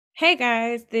Hey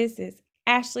guys, this is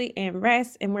Ashley and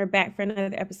Rest, and we're back for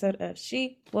another episode of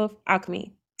She Wolf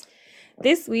Alchemy.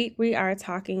 This week we are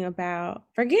talking about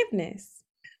forgiveness,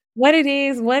 what it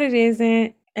is, what it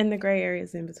isn't, and the gray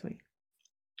areas in between.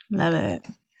 Love it.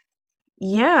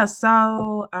 Yeah,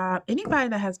 so anybody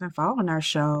that has been following our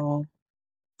show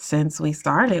since we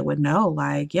started would know,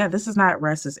 like, yeah, this is not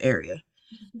Russ's area.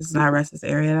 This is not Russ's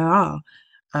area at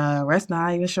all. Russ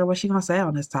not even sure what she's gonna say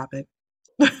on this topic.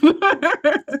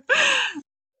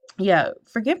 Yeah,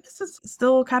 forgiveness is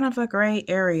still kind of a gray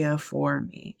area for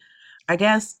me. I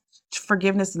guess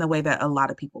forgiveness in the way that a lot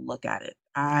of people look at it.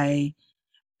 I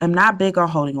am not big on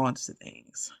holding on to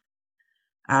things.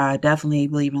 I definitely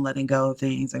believe in letting go of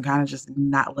things and kind of just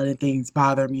not letting things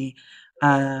bother me.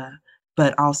 Uh,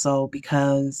 but also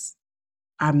because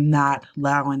I'm not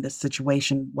allowing the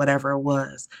situation, whatever it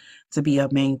was, to be a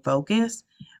main focus.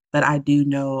 But I do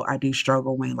know I do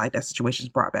struggle when like that situation is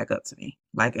brought back up to me.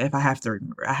 Like if I have to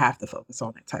remember, I have to focus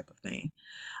on that type of thing.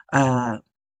 Uh,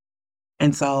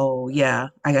 and so, yeah,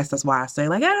 I guess that's why I say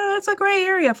like, yeah, it's a gray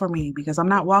area for me because I'm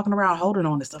not walking around holding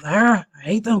on to stuff. Like, I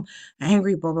hate them,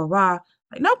 angry, blah blah blah.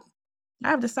 Like, nope,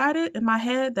 I've decided in my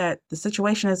head that the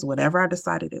situation is whatever I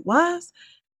decided it was.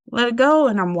 Let it go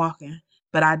and I'm walking.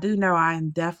 But I do know I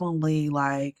am definitely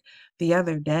like the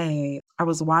other day, I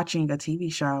was watching a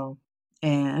TV show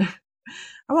and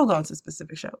I won't go into a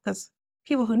specific show because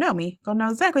people who know me gonna know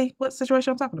exactly what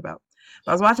situation I'm talking about.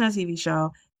 But I was watching a TV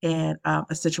show and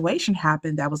a situation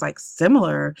happened that was like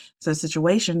similar to the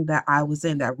situation that I was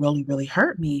in that really, really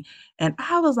hurt me. And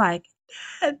I was like,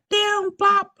 damn,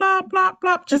 blah, blah, blah,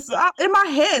 blah, just in my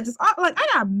head, just like I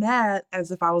got mad as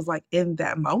if I was like in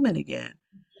that moment again.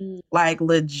 Like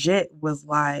legit was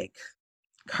like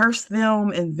curse them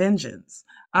and vengeance.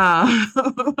 Um,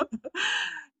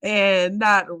 and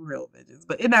not real vengeance,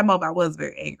 but in that moment I was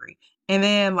very angry. And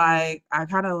then like I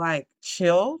kind of like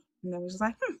chilled and I was just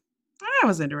like, that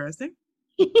was interesting.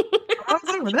 I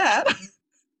was over that.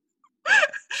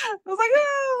 I was like,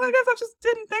 yeah, I guess I just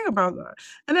didn't think about that.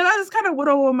 And then I just kind of went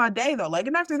on with my day though. Like,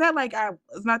 and after that, like I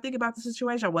was not thinking about the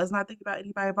situation. I was not thinking about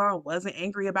anybody involved. I wasn't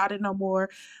angry about it no more.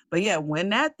 But yeah, when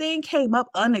that thing came up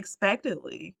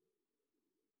unexpectedly,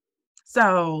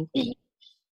 so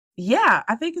yeah,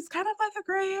 I think it's kind of like a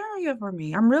gray area for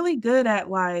me. I'm really good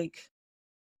at like,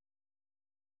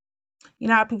 you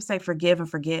know how people say forgive and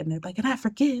forget, and they're like, and I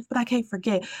forgive, but I can't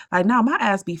forget. Like, no, my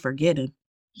ass be forgetting.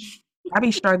 I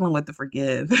be struggling with the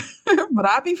forgive, but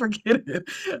I be forgetting.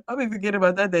 I be forgetting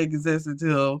about that thing exists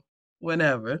until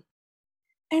whenever.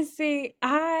 And see,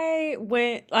 I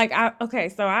went like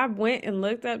so I went and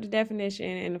looked up the definition,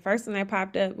 and the first thing that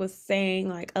popped up was saying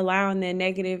like allowing the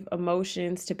negative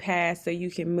emotions to pass so you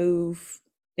can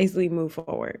basically move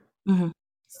forward, Mhm.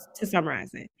 to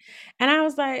summarize it. And I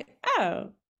was like,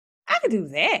 oh, I could do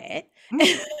that. Mhm.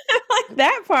 Like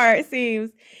that part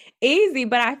seems easy,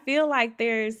 but I feel like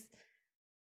there's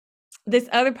this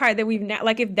other part that we've not,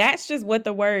 like, if that's just what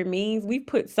the word means, we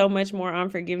put so much more on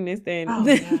forgiveness than, Oh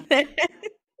yeah.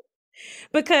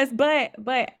 because,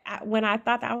 when I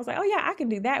thought that, I was like, oh yeah, I can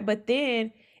do that. But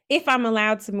then if I'm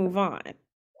allowed to move on,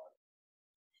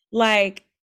 like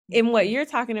in what you're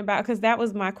talking about, because that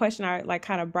was my question, I like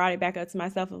kind of brought it back up to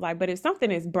myself of like, but if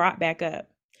something is brought back up,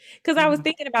 because I was Mhm.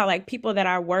 thinking about like people that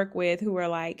I work with who are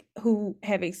like who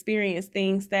have experienced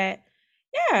things that,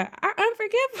 yeah, are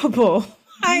unforgivable. Mhm.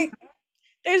 Like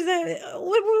there's a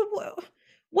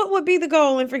what would be the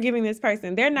goal in forgiving this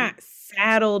person? They're Mhm. not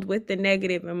saddled with the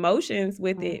negative emotions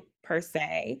with Mhm. it per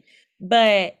se,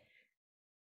 but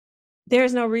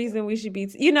there's no reason we should be,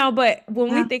 but when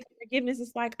we Yeah. think of forgiveness,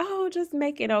 it's like, oh, just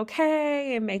make it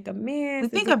okay and make We amends.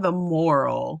 think of the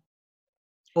moral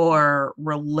or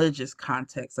religious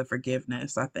context of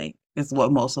forgiveness, I think, is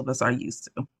what most of us are used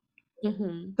to.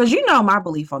 Mhm. Because you know my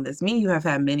belief on this. Me and you have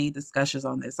had many discussions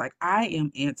on this. Like I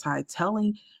am anti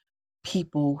telling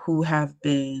people who have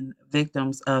been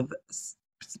victims of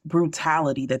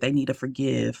brutality that they need to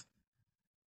forgive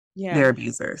their Yeah.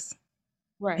 abusers.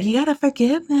 You Right. gotta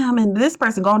forgive them. And this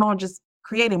person going on just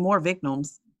creating more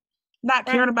victims, not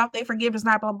Right. caring about their forgiveness,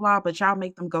 not blah blah, but y'all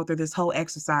make them go through this whole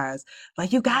exercise.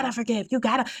 Like you gotta forgive, you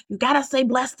gotta say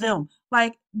bless them.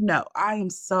 Like, no, I am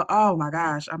so oh my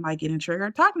gosh, I'm like getting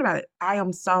triggered talking about it. I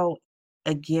am so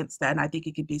against that. And I think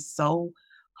it could be so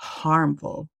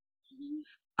harmful. Mhm.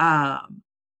 Um,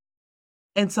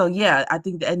 and so yeah, I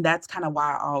think and that's kind of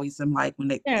why I always am like when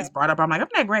Yeah. it's brought up, I'm like, I'm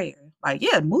not great. Like,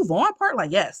 yeah, move on part.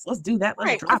 Like, yes, let's do that. Let's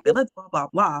Right. Because drop it. Let's blah blah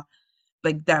blah.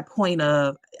 Like that point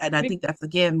of, and I we, think that's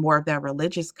again more of that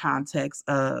religious context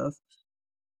of,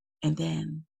 and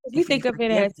then we if you think of it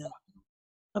forgive as them.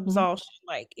 Mhm. absolution,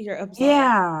 like you're absolved.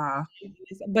 Yeah.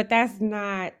 But that's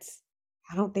not,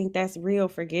 I don't think that's real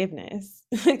forgiveness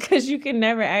because you can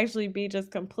never actually be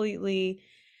just completely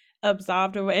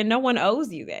absolved and no one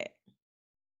owes you that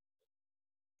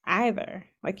either.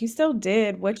 Like you still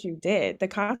did what you did. The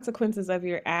consequences of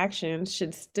your actions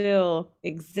should still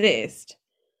exist.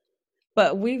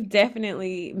 But we've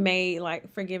definitely made like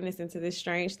forgiveness into this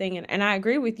strange thing. And I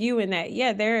agree with you in that,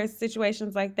 yeah, there are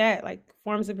situations like that, like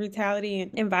forms of brutality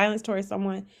and violence towards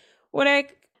someone where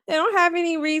they don't have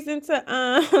any reason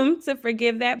to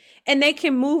forgive that. And they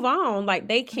can move on. Like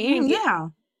they can Mhm, get yeah.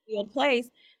 to a place.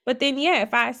 But then yeah,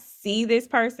 if I see this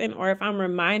person or if I'm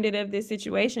reminded of this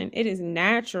situation, it is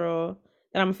natural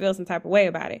that I'm gonna feel some type of way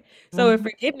about it. So if Mhm.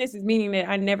 forgiveness is meaning that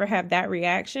I never have that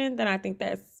reaction, then I think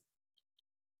that's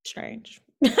strange.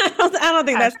 I don't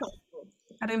think Trash. that's possible.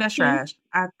 I think that's Hmm? trash.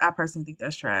 I personally think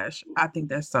that's trash. I think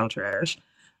that's so trash.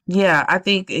 Yeah, I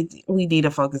think we need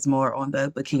to focus more on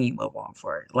the but can you move on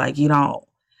for it? Like you don't,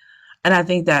 and I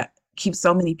think that keeps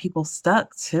so many people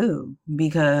stuck too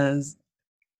because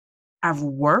I've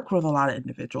worked with a lot of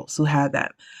individuals who had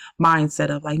that mindset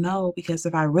of like, no, because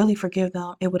if I really forgive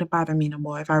them, it wouldn't bother me no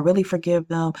more. If I really forgive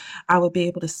them, I would be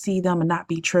able to see them and not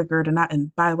be triggered and not,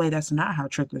 and by the way, that's not how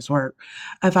triggers work.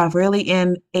 If I really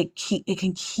and it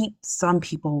can keep some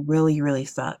people really, really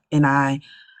stuck. And I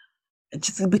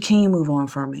just but can you move on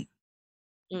from it?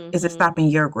 Is it Hmm. stopping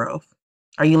your growth?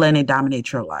 Are you letting it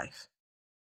dominate your life?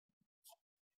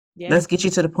 Yeah. Let's get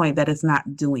you to the point that it's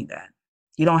not doing that.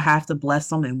 You don't have to bless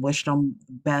them and wish them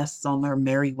best on their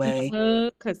merry way.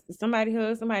 Because somebody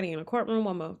hugged somebody in a courtroom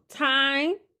one more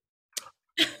time.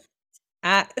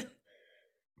 I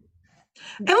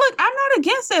And look, I'm not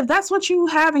against it if that's what you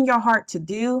have in your heart to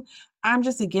do. I'm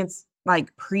just against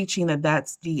like preaching that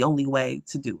that's the only way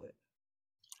to do it.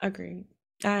 agree.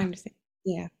 I understand.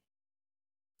 Yeah.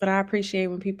 But I appreciate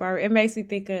when people are, it makes me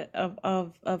think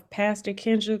of Pastor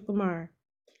Kendrick Lamar.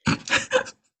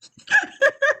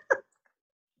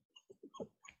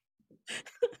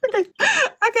 Okay.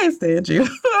 I can't stand you.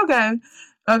 Okay.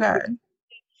 Okay.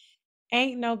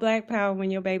 Ain't no black power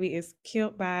when your baby is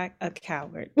killed by a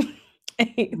coward. That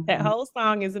Mhm. whole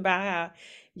song is about how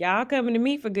y'all coming to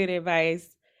me for good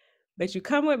advice, but you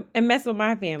come with and mess with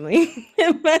my family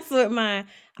and mess with mine.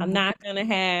 I'm Mhm. not gonna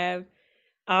have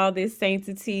all this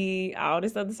sanctity, all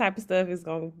this other type of stuff is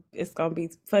gonna be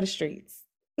for the streets.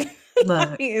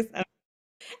 Look.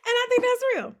 And I think that's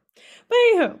real. But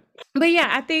anywho, but yeah,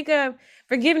 I think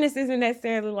forgiveness isn't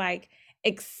necessarily like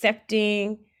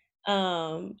accepting,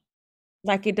 um,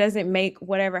 like it doesn't make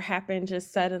whatever happened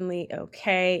just suddenly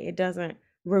okay. It doesn't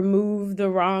remove the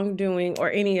wrongdoing or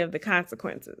any of the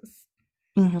consequences.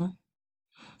 Mhm.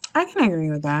 I can agree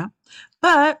with that.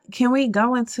 But can we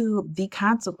go into the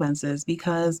consequences?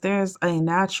 Because there's a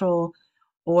natural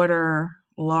order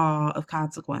law of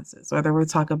consequences, whether we're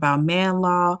talking about man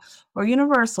law or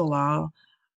universal law.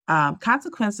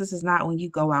 Consequences is not when you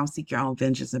go out and seek your own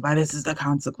vengeance and by this is the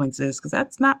consequences, because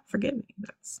that's not forgiving.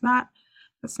 That's not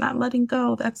letting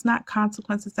go. That's not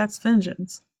consequences. That's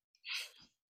vengeance.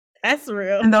 That's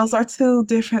real. And those are two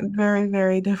different, very,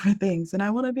 very different things. And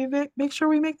I want to make sure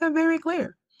we make that very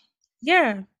clear.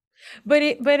 Yeah. But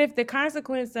if the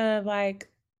consequence of like,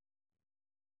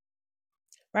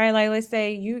 right, like let's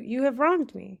say you have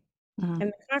wronged me. Mhm. And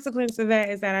the consequence of that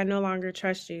is that I no longer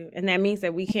trust you. And that means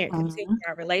that we can't continue Mhm.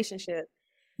 our relationship.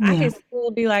 I can Yeah.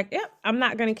 still be like, yep, I'm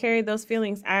not going to carry those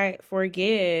feelings. I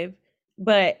forgive.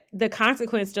 But the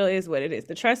consequence still is what it is.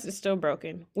 The trust is still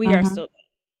broken. We are Mhm. still.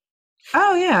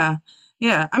 Oh yeah.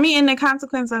 Yeah. I mean, and the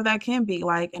consequence of that can be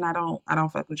like, and I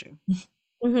don't fuck with you.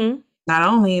 Hmm. Not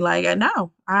only like,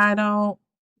 no, I don't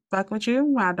fuck with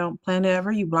you. I don't plan to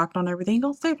ever. You blocked on everything.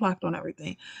 Don't stay blocked on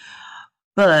everything.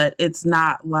 But it's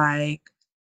not like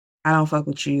I don't fuck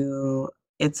with you.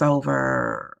 It's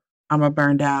over. I'm gonna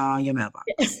burn down your mailbox.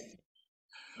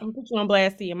 I'm gonna put you on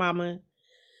blast to your mama.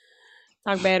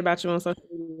 Talk bad about you on social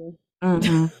media.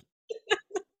 Hmm.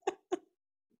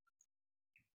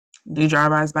 Do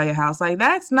drive-bys by your house. Like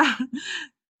that's not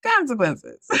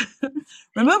consequences.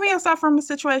 Removing yourself from a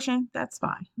situation, that's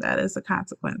fine. That is a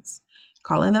consequence.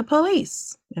 Calling the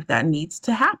police if that needs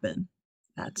to happen.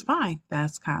 That's fine.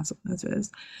 That's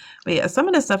consequences. But yeah, some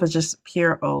of this stuff is just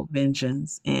pure old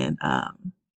vengeance, and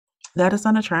that is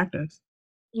unattractive.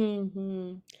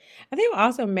 Hmm. I think what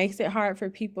also makes it hard for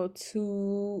people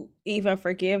to even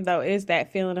forgive though is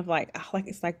that feeling of like, oh, like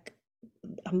it's like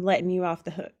I'm letting you off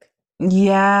the hook.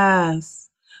 Yes.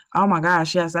 Oh my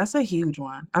gosh, yes, that's a huge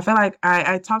one. I feel like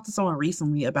I talked to someone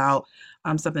recently about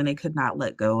something they could not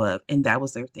let go of, and that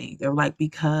was their thing. They were like,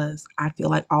 because I feel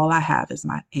like all I have is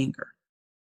my anger.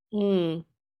 Mm.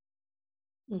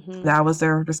 Mm-hmm. That was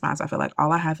their response. I feel like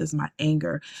all I have is my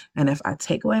anger. And if I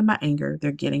take away my anger,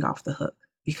 they're getting off the hook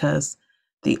because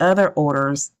the other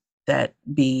orders that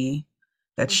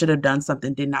should have done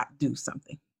something did not do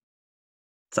something.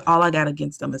 So all I got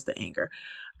against them is the anger.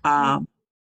 Yeah. Um,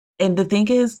 and the thing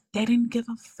is, they didn't give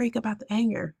a freak about the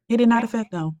anger. It did not Yeah.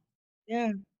 affect them.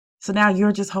 Yeah. So now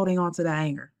you're just holding on to that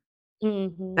anger.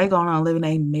 Mm-hmm. They're going on living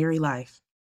a merry life.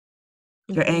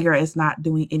 Your Mm-hmm. anger is not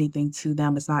doing anything to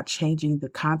them. It's not changing the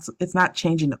concept. It's not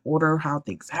changing the order how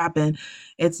things happen.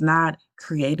 It's not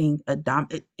creating a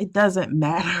it doesn't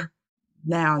matter.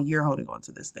 Now you're holding on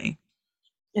to this thing.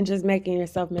 And just making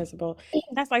yourself miserable.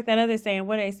 That's like that other saying.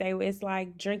 What they say? It's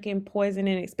like drinking poison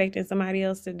and expecting somebody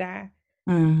else to die.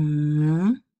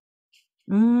 Hmm.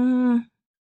 Mm,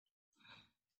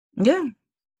 yeah.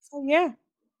 So yeah,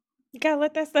 you gotta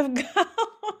let that stuff go,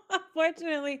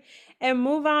 unfortunately, and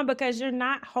move on because you're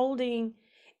not holding.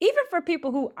 Even for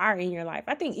people who are in your life,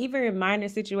 I think even in minor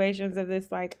situations of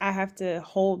this, like I have to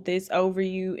hold this over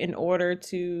you in order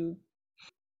to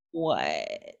what?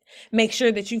 Make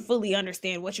sure that you fully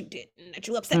understand what you did and that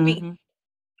you upset me. Hmm.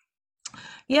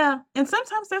 Yeah. And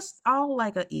sometimes that's all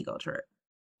like an ego trip.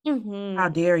 How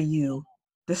Mhm. dare you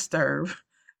disturb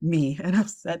me and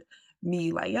upset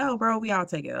me? Like, yo, bro, we all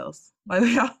take L's. Like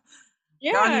we all get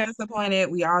Yeah,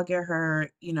 disappointed. We all get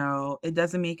hurt. It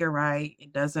doesn't make it right.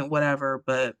 It doesn't whatever.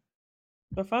 But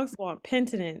but folks want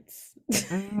penitence.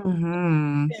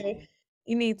 hmm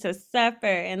You need to suffer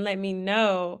and let me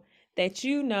know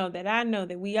that I know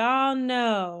that we all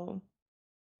know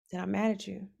that I'm mad at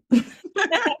you. That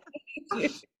I hate you,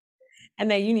 and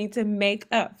that you need to make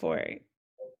up for it.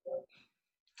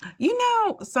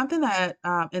 something that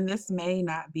and this may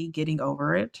not be getting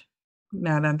over it.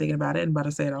 Now that I'm thinking about it and about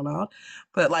to say it out loud,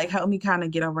 but like help me kind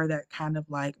of get over that kind of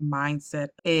like mindset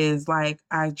is like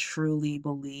I truly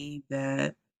believe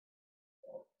that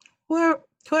well,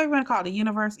 whoever you want to call it, the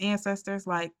universe, ancestors,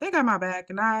 like they got my back,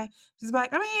 and I just like,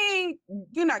 I mean,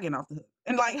 you're not getting off the hook,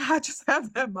 and like I just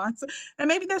have that mindset, and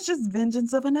maybe that's just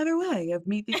vengeance of another way of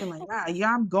me thinking like,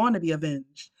 yeah, I'm going to be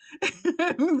avenged.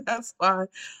 That's why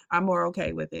I'm more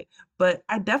okay with it. But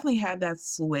I definitely had that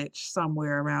switch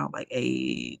somewhere around like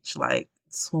age like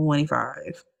 25,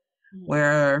 Mhm.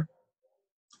 where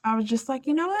I was just like,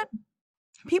 you know what?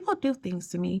 People do things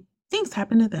to me. Things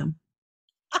happen to them.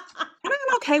 And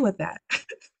I'm okay with that.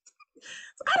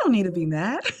 I don't need to be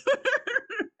mad.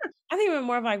 I think we're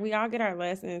more of like we all get our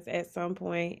lessons at some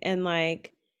point, and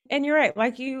and you're right.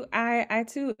 Like you, I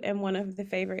too am one of the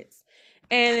favorites,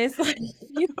 and it's like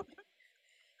you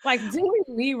like doing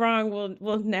me wrong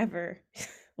will never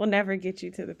will never get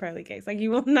you to the pearly gates. Like you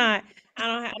will not.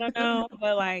 I don't know,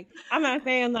 but like I'm not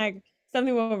saying like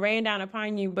something will rain down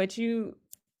upon you, but you're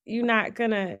not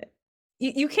gonna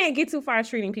you can't get too far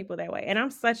treating people that way. And I'm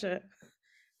such a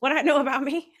what I know about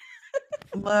me.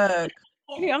 Look,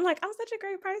 Yeah, I'm like, I'm such a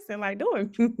great person. Like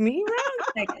doing me wrong,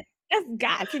 like that's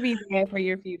got to be bad for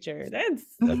your future. That's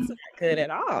not good at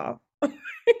all.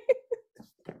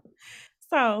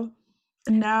 So,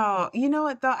 no, you know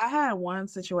what though? I had one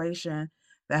situation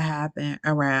that happened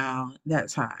around that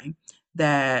time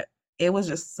that it was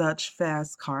just such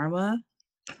fast karma.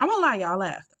 I'm gonna lie, y'all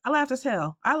laughed. I laughed as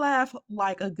hell. I laughed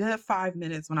like a good 5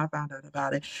 minutes when I found out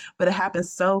about it. But it happened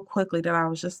so quickly that I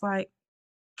was just like,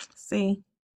 see,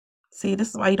 this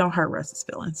is why you don't hurt Russ's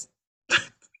feelings.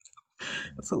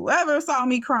 So whoever saw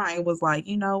me crying was like,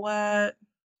 you know what?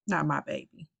 Not my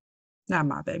baby. Not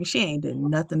my baby. She ain't did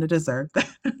nothing to deserve that.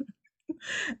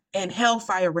 And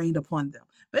hellfire rained upon them.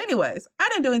 But anyways, I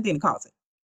didn't do anything to cause it.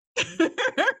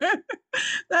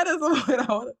 That is what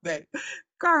I want to say.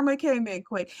 Karma came in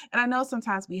quick. And I know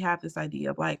sometimes we have this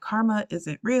idea of like karma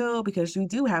isn't real because you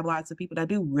do have lots of people that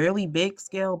do really big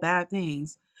scale bad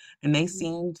things and they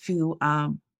seem to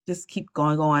just keep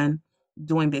going on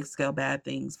doing big scale bad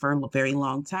things for very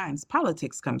long times.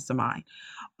 Politics comes to mind.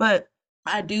 But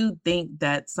I do think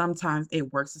that sometimes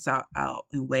it works us out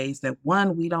in ways that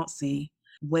one, we don't see,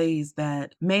 ways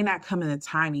that may not come in the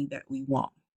timing that we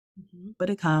want, mhm, but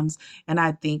it comes. And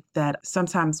I think that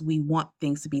sometimes we want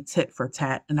things to be tit for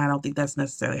tat. And I don't think that's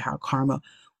necessarily how karma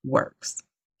works.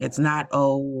 It's not,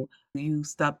 oh, you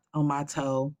stepped on my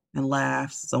toe and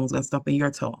laugh, someone's gonna step in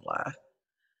your toe and laugh.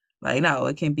 Like, no,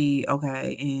 it can be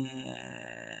okay,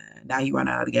 and now you run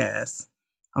out of gas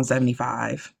on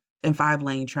 75 in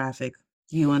 5-lane traffic.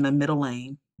 You in the middle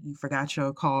lane. You forgot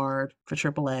your card for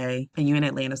AAA, and you in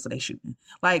Atlanta, so they shooting.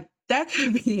 Like that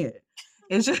could be it.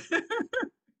 It's just it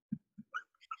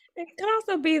could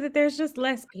also be that there's just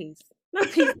less peace. No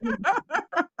peace.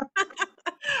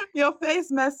 your face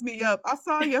messed me up. I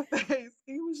saw your face.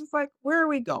 He was just like, "Where are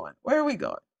we going? Where are we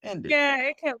going?" Ended. Yeah,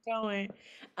 it kept going.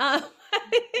 Um,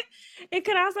 it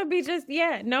could also be just,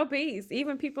 yeah, no peace.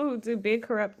 Even people who do big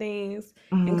corrupt things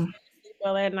and Mhm. couldn't sleep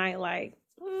well at night, like,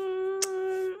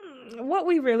 what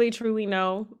we really truly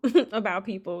know about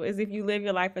people is if you live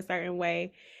your life a certain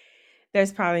way,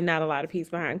 there's probably not a lot of peace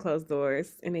behind closed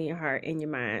doors and in your heart and your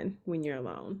mind when you're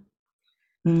alone.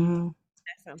 Mhm.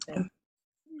 That's something.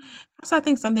 So I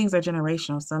think some things are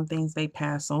generational, some things they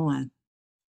pass on.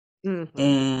 Mm-hmm.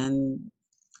 And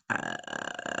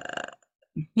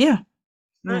yeah,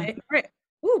 yeah. Right.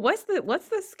 Ooh, what's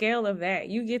the scale of that?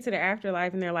 You get to the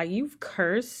afterlife and they're like, you've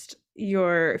cursed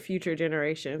your future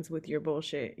generations with your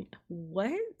bullshit.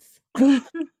 What? You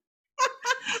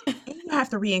have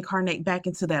to reincarnate back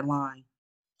into that line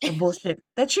of bullshit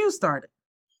that you started.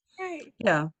 Right.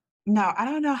 Yeah. No, I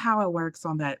don't know how it works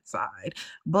on that side,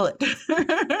 but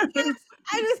I just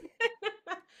I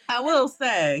I don't will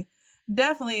say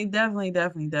definitely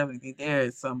there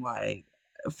is some like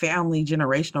family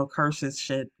generational curses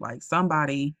shit. Like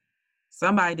somebody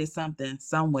did something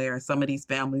somewhere in some of these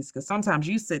families. Because sometimes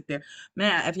you sit there,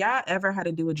 man, if y'all ever had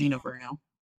to do a genogram,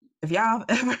 if y'all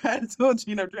ever had to do a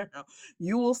genogram,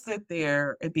 you will sit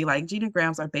there and be like,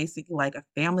 genograms are basically like a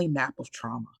family map of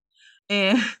trauma.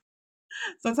 And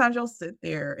sometimes you'll sit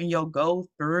there and you'll go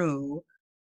through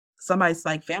somebody's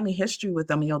like family history with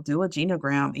them and you'll do a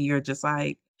genogram and you're just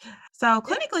like, so yeah.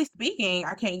 clinically speaking,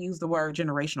 I can't use the word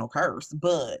generational curse,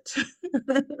 but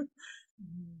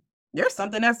there's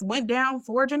something that's went down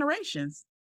 4 generations.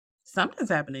 Something's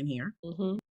happening here.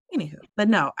 Mhm. Anywho, but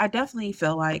no, I definitely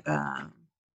feel like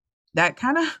that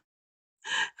kind of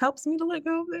helps me to let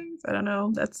go of things. I don't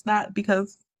know. That's not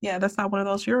because, yeah, that's not one of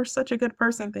those you're such a good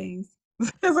person things.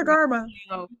 It's a Right. karma.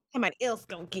 So somebody else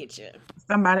gonna get you.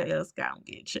 Somebody else gonna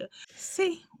get you.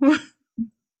 See,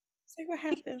 See what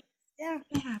happens. Yeah.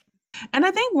 yeah. And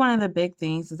I think one of the big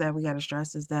things is that we got to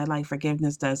stress is that like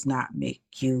forgiveness does not make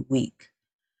you weak.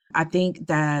 I think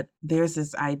that there's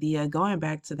this idea going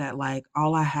back to that, like,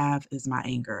 all I have is my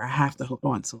anger. I have to hold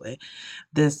on to it.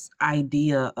 This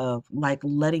idea of like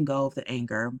letting go of the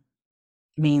anger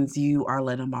means you are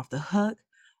letting them off the hook,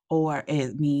 or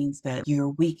it means that you're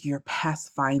weak, you're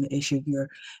pacifying the issue, you're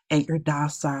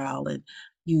docile and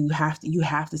you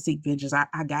have to seek vengeance. I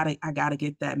gotta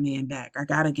get that man back. I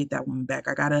gotta get that woman back.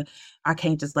 I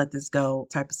can't just let this go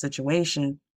type of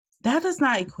situation. That does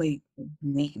not equate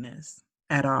weakness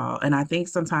at all. And I think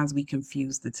sometimes we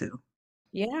confuse the two.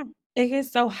 Yeah. It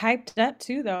gets so hyped up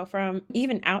too though from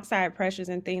even outside pressures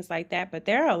and things like that. But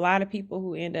there are a lot of people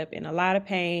who end up in a lot of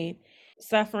pain,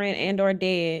 suffering and or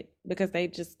dead because they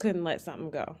just couldn't let something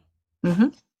go. Hmm.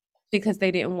 Because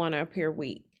they didn't want to appear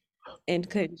weak and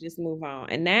couldn't just move on.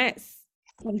 And that's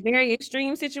in very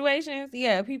extreme situations.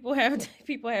 Yeah, people have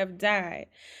people have died.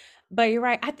 But you're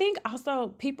right. I think also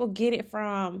people get it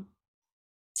from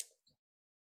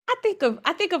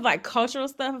I think of like cultural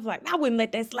stuff of like I wouldn't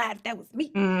let that slide if that was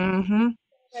me. Hmm.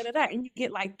 Da, da, da. And you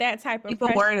get like that type of People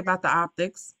pressure. worried about the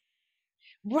optics.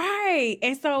 Right.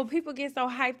 And so people get so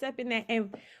hyped up in that.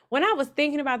 And when I was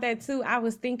thinking about that too, I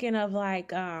was thinking of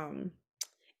like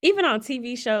even on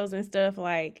TV shows and stuff,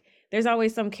 like there's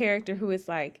always some character who is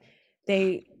like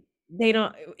they they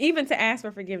don't even to ask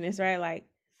for forgiveness, right? Like,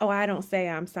 oh, I don't say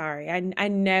I'm sorry. I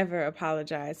never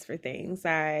apologize for things.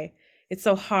 I it's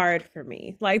so hard for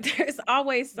me. Like there's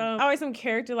always some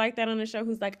character like that on the show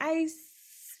who's like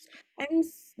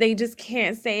they just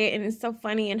can't say it and it's so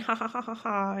funny and ha ha ha ha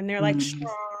ha and they're like Mhm.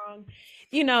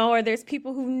 strong, or there's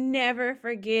people who never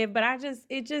forgive, but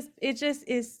it just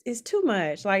is too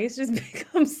much. Like it's just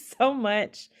become so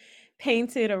much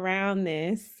painted around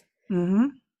this.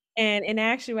 Mhm. And in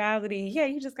actuality, yeah,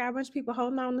 you just got a bunch of people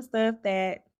holding on to stuff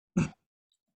that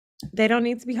they don't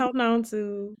need to be holding on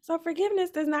to. So forgiveness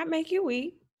does not make you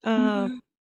weak. Mhm.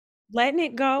 Letting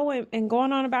it go and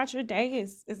going on about your day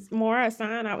is more a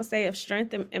sign, I would say, of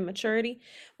strength and maturity.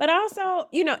 But also,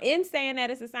 in saying that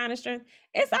it's a sign of strength,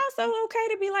 it's also okay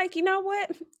to be like, you know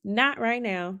what? Not right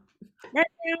now. Right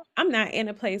now, I'm not in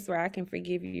a place where I can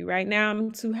forgive you. Right now,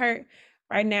 I'm too hurt.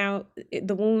 Right now,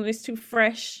 the wound is too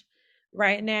fresh.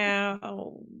 Right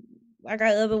now, I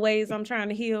got other ways I'm trying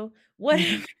to heal. Mhm.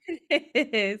 Whatever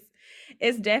it is,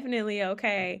 it's definitely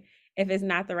okay if it's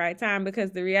not the right time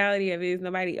because the reality of it is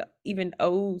nobody even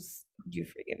owes you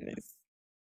forgiveness.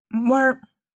 Where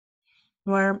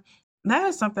where that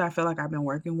is something I feel like I've been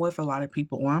working with a lot of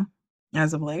people on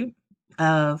as of late.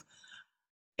 Of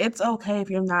it's okay if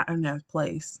you're not in that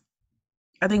place.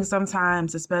 I think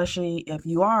sometimes, especially if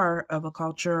you are of a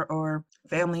culture or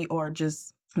family or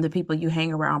just the people you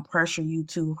hang around pressure you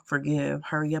to forgive,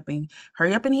 hurry up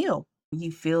and heal.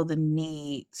 You feel the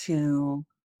need to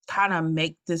kind of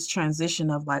make this transition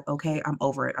of like, okay, I'm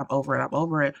over it, I'm over it, I'm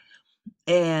over it.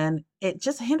 And it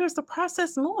just hinders the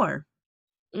process more.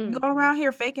 You go Mhm. around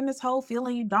here faking this whole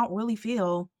feeling you don't really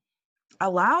feel.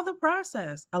 Allow the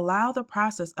process. Allow the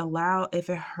process. Allow, if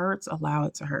it hurts, allow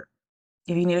it to hurt.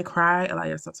 If you need to cry, allow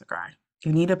yourself to cry. If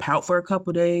you need to pout for a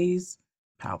couple days,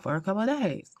 pout for a couple of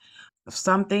days.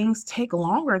 Some things take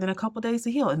longer than a couple of days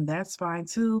to heal, and that's fine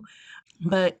too.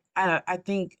 But I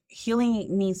think healing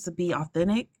needs to be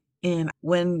authentic. And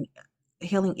when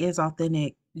healing is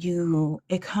authentic,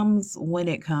 it comes when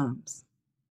it comes.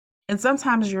 And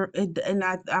sometimes and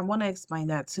I want to explain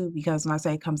that too, because when I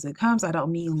say it comes, I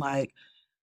don't mean like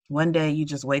one day you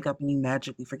just wake up and you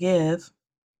magically forgive.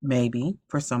 Maybe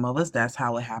for some of us, that's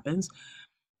how it happens.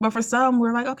 But for some,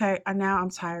 we're like, okay, now I'm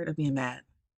tired of being mad.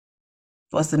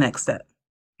 What's the next step?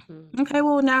 Mhm. Okay,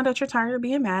 well, now that you're tired of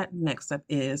being mad, next step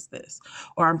is this.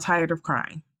 Or I'm tired of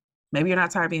crying. Maybe you're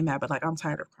not tired of being mad, but like, I'm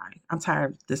tired of crying. I'm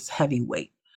tired of this heavy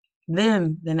weight.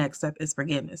 Then the next step is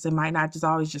forgiveness. It might not just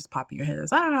always just pop in your head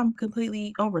as, I'm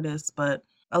completely over this, but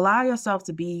allow yourself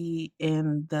to be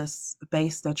in the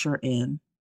space that you're in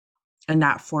and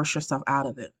not force yourself out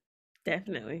of it.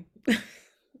 Definitely.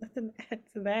 Nothing to add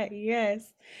to that.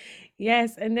 Yes.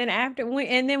 Yes. And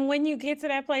then when you get to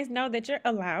that place, know that you're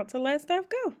allowed to let stuff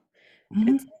go.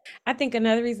 It's Mhm. I think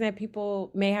another reason that people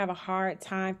may have a hard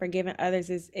time forgiving others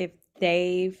is if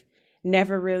they've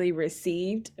never really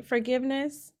received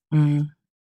forgiveness. Mhm.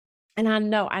 And I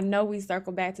know we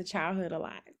circle back to childhood a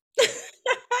lot.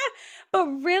 But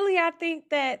really, I think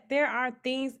that there are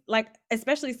things like,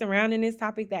 especially surrounding this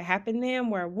topic that happened then,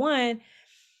 where one,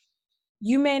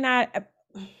 you may not,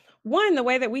 one, the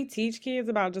way that we teach kids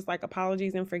about just like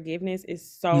apologies and forgiveness is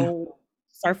Yeah. so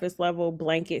surface level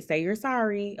blanket. Say you're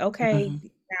sorry. Okay.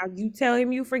 Mhm. Now you tell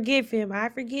him you forgive him. I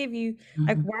forgive you.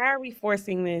 Like, Mhm. why are we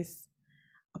forcing this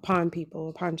upon people,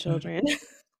 upon Mhm. children?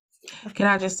 Can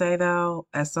I just say though,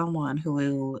 as someone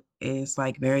who is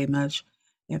like very much,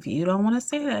 if you don't want to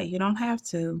say that, you don't have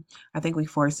to. I think we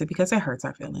force it because it hurts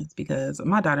our feelings. Because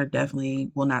my daughter definitely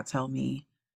will not tell me,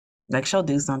 like she'll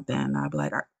do something, and I'll be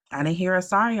like, I didn't hear a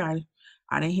sorry, I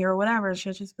didn't hear whatever. And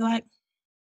she'll just be like,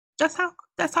 that's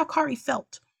how Kari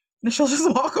felt. And she'll just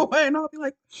walk away, and I'll be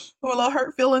like, oh, a little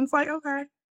hurt feelings, like, okay,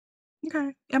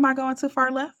 okay, am I going too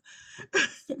far left?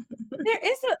 There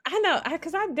is a I know,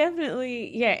 because I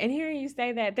definitely yeah, and hearing you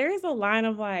say that, there is a line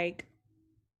of like,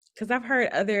 because I've heard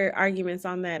other arguments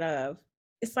on that of,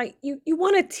 it's like you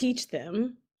wanna teach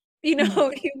them, you know,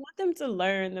 Mhm. you want them to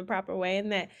learn the proper way,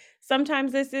 and that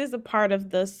sometimes this is a part of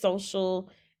the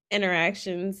social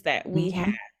interactions that we have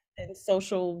Mhm. and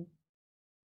social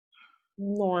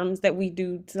norms that we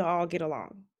do to all get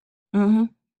along. Mhm.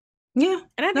 Yeah.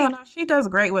 And I No, think no, she does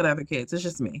great with other kids. It's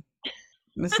just me.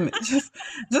 It's me.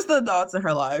 Just the adults in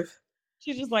her life.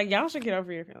 she's just like, "Y'all should get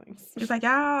over your feelings." She's like,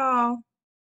 y'all are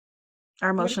What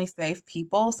emotionally safe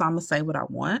people, so I'm gonna say what I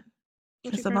want. what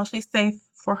you It's cry? emotionally safe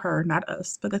for her, not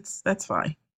us. But that's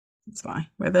fine. It's fine.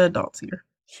 We're the adults here.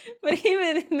 But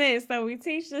even in this, so we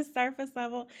teach the surface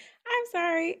level, "I'm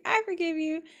sorry, I forgive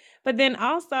you." But then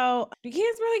also, do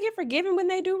kids really get forgiven when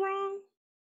they do wrong?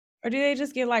 Or do they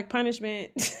just get, like,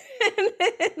 punishment? And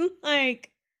then,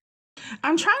 like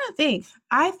I'm trying to think.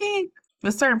 I think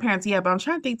with certain parents, yeah, but I'm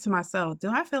trying to think to myself, do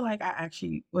I feel like I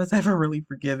actually was ever really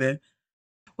forgiven?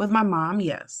 With my mom,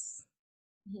 yes.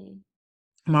 Mhm,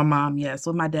 My mom, yes.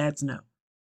 With my dad's, no.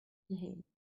 mhm.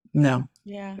 No.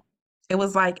 Yeah. It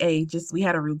was like a just we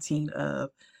had a routine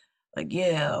of like,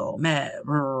 yeah, oh, mad,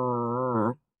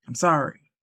 brr, I'm sorry.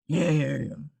 Yeah, yeah,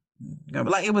 yeah. Yeah,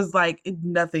 but like it was like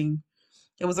nothing.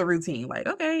 It was a routine. Like,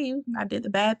 okay, I did the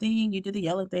bad thing, you did the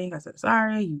yelling thing. I said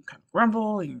sorry. You kind of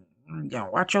grumble. You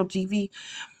watch your TV,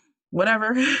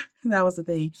 whatever. That was the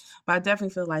thing. But I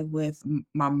definitely feel like with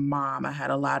my mom, I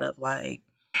had a lot of like,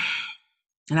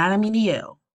 and I didn't mean to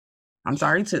yell. I'm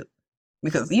sorry too,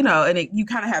 because and you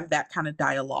kind of have that kind of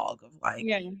dialogue of like,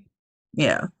 Yeah.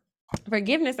 yeah.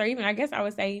 Forgiveness or even I guess I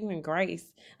would say even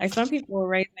grace. Like, some people were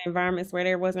raised in environments where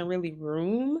there wasn't really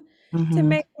room to Hmm.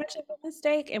 make much of a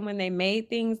mistake, and when they made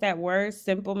things that were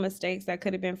simple mistakes that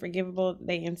could have been forgivable,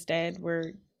 they instead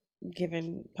were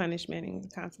given punishment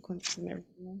and consequences and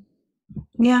everything.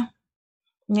 Yeah.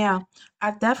 Yeah,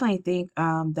 I definitely think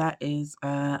that is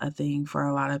a thing for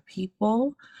a lot of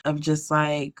people of just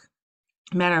like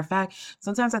matter of fact,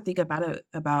 sometimes I think about it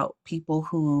about people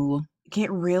who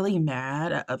get really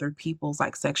mad at other people's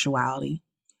like sexuality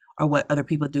or what other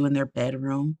people do in their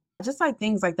bedroom. Just like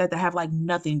things like that that have like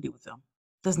nothing to do with them.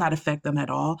 Does not affect them at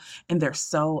all. And they're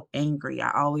so angry.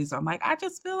 I'm like, I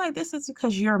just feel like this is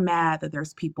because you're mad that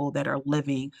there's people that are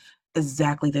living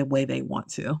exactly the way they want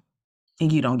to.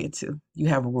 and you don't get to. You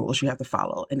have rules you have to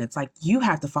follow. And it's like, you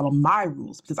have to follow my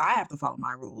rules because I have to follow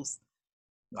my rules.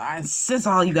 I insist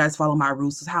all you guys follow my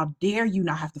rules. So how dare you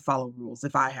not have to follow rules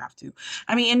if I have to?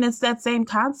 I mean, and it's that same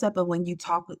concept of when you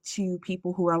talk to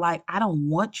people who are like, I don't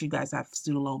want you guys to have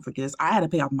student loan forgiveness. I had to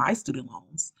pay off my student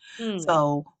loans. Mm,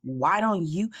 So why don't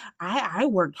you? I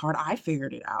worked hard. I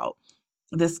figured it out.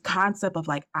 This concept of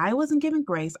like, I wasn't given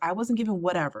grace. I wasn't given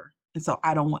whatever. And so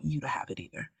I don't want you to have it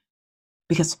either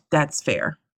because that's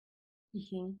fair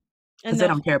hmm. because And they they'll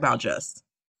don't care about just.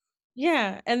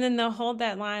 yeah, and then they'll hold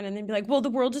that line and then be like, "Well, the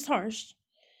world is harsh."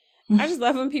 I just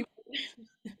love when people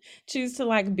choose to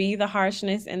like be the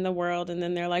harshness in the world, and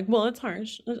then they're like, "Well, it's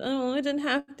harsh." Oh, it didn't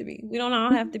have to be. We don't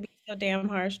all have to be so damn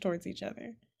harsh towards each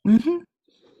other. Mm-hmm.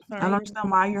 I don't Sorry, you're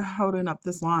understand why you're holding up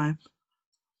this line.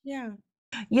 yeah.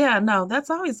 Yeah, no, that's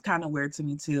always kind of weird to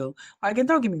me too. Like, and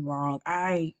don't get me wrong,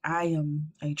 I am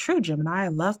a true Gemini. I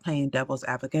love playing devil's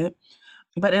advocate,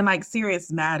 but in like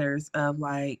serious matters of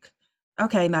like,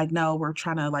 okay, like no, we're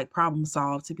trying to like problem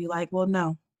solve to be like, well,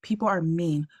 no, people are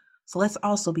mean, so let's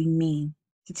also be mean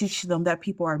to teach them that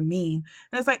people are mean.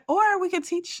 And it's like, or we could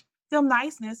teach them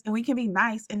niceness, and we can be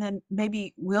nice, and then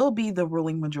maybe we'll be the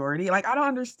ruling majority. Like, I don't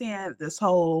understand this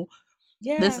whole.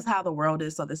 This Yeah, is how the world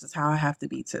is, so this is how I have to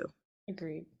be too.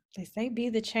 agreed. They say be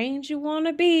the change you want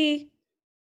to be.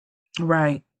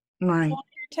 Right. Right. Well,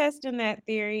 you're testing that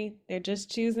theory. They're just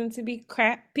choosing to be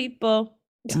crap people.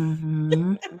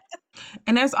 Hmm.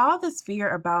 And there's all this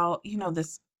fear about,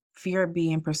 this fear of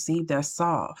being perceived as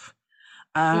soft.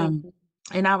 Um, Mhm.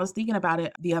 and I was thinking about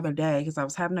it the other day because I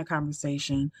was having a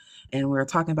conversation and we were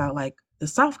talking about like the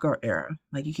soft girl era.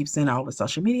 Like you keep saying all over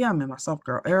social media, I'm in my soft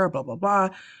girl era, blah, blah, blah.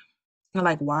 And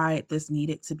like why this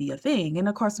needed to be a thing. And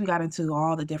of course, we got into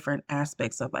all the different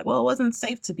aspects of like, well, it wasn't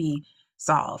safe to be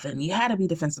soft and you had to be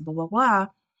defensive, blah, blah, blah.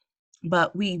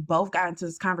 But we both got into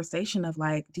this conversation of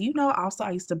like, do you know also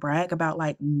I used to brag about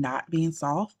like not being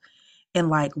soft and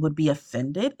like would be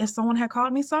offended if someone had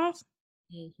called me soft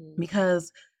Mhm.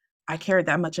 because I cared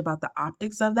that much about the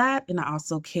optics of that. And I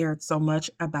also cared so much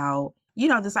about,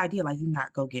 this idea like you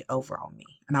not go get over on me.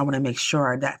 And I want to make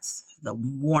sure that's the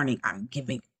warning I'm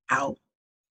giving out.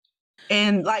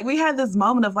 And like we had this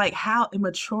moment of like how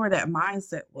immature that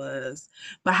mindset was,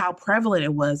 but how prevalent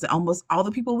it was. That almost all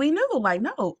the people we knew, like,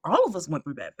 no, all of us went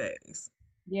through that phase.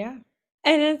 Yeah.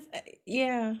 And it's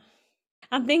yeah.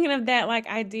 I'm thinking of that like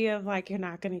idea of like you're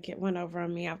not gonna get one over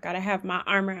on me. I've got to have my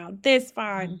armor out this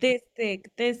far, Mhm. this thick,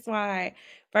 this wide,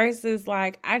 versus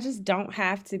like I just don't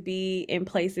have to be in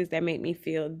places that make me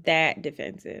feel that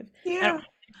defensive. I don't Yeah.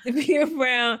 have to be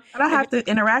around I don't if have to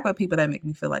interact with people that make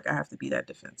me feel like I have to be that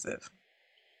defensive.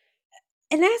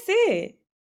 and that's it.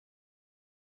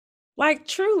 Like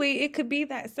truly, it could be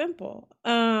that simple.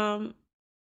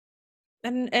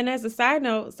 And as a side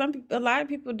note, a lot of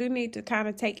people do need to kind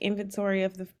of take inventory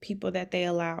of the people that they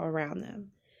allow around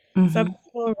them. Some Hmm.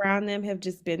 people around them have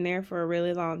just been there for a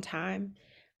really long time,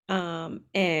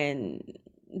 and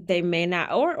they may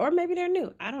not, or maybe they're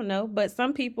new. I don't know, but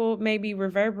some people may be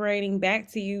reverberating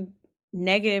back to you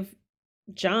negative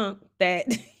junk that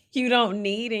you don't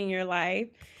need in your life.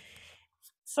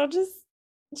 So just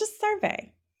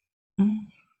survey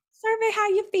how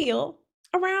you feel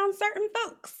around certain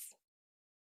folks,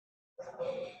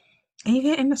 And you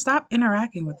get to stop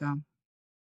interacting with them.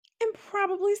 and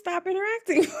probably stop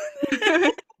interacting with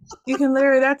them. You can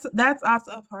literally that's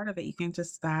also a part of it. You can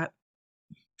just stop.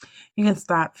 You can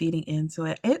stop feeding into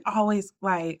it. It always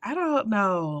like, I don't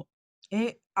know.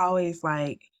 It always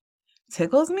like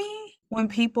tickles me when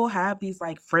people have these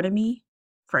like frenemy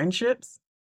friendships.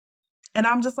 And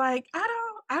I'm just like, I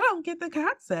don't get the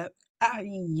concept.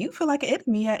 You feel like an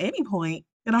enemy at any point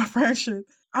in our friendship.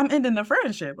 I'm ending the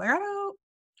friendship. Like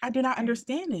I do not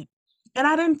understand it. And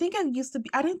I didn't think it used to be,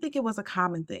 I didn't think it was a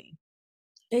common thing.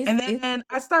 And It's then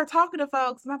I start talking to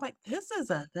folks and I'm like, this is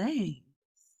a thing.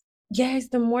 yes,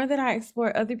 the more that I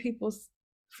explore other people's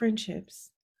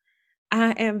friendships,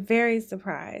 I am very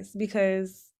surprised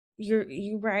because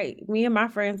you right. Me and my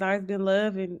friends always been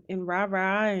love and rah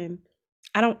rah, and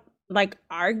I don't like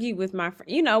argue with my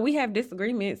friend. We have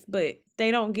disagreements, but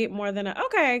they don't get more than a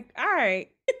okay, all right.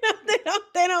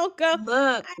 They don't go.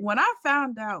 Look, when I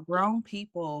found out grown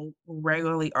people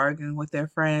regularly arguing with their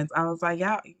friends, I was like,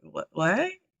 y'all,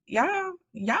 what? Y'all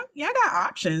got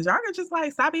options. Y'all can just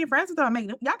like stop being friends with them.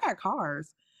 Y'all got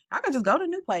cars. Y'all can just go to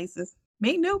new places,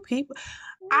 meet new people.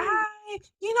 Right.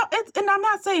 It's, and I'm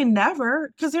not saying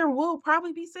never, because there will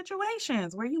probably be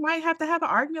situations where you might have to have an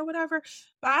argument or whatever.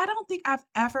 But I don't think I've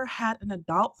ever had an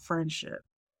adult friendship.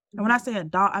 And when I Mhm. say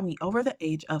adult, I mean over the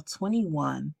age of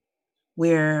 21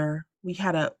 where we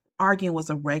had a arguing was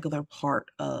a regular part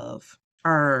of.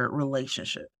 our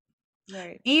relationship.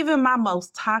 Right. Even my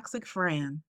most toxic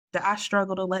friend that I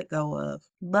struggle to let go of,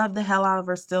 love the hell out of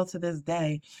her still to this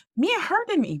day. Me and her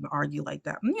didn't even argue like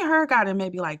that. Me and her got in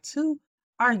maybe like two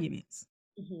arguments,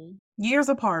 Mhm. years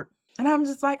apart. And I'm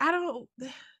just like, I don't,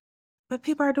 but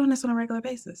people are doing this on a regular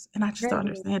basis. And I just don't Right.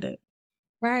 understand it.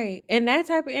 Right. And that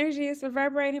type of energy is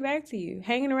reverberating back to you.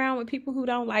 Hanging around with people who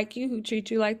don't like you, who treat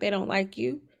you like they don't like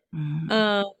you, Mhm,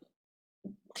 um,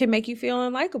 can make you feel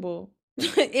unlikable.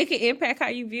 It can impact how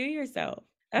you view yourself.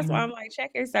 That's why I'm mhm, like,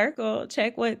 check your circle,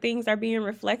 check what things are being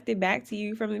reflected back to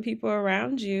you from the people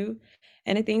around you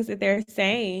and the things that they're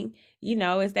saying.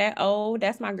 Is that, oh,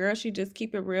 that's my girl, she just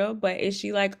keep it real, but is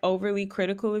she like overly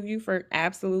critical of you for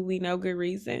absolutely no good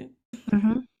reason?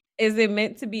 mhm. Is it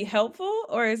meant to be helpful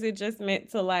or is it just meant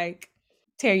to like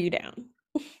tear you down?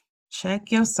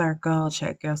 Check your circle,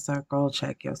 check your circle,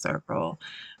 check your circle.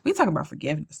 We talk about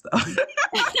forgiveness though.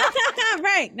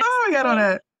 Right. That's Oh, I got on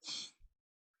that.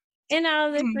 in all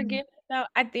of this Mm, forgiveness though,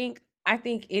 I think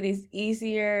it is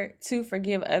easier to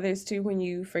forgive others too when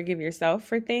you forgive yourself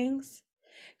for things.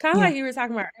 Kind of yeah. like you were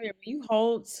talking about earlier, when you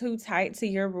hold too tight to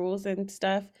your rules and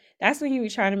stuff, that's when you be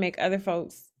trying to make other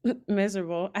folks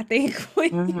miserable. I think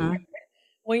Mhm,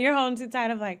 when you're holding too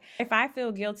tight of like, if I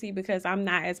feel guilty because I'm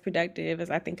not as productive as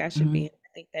I think I should mhm, be, I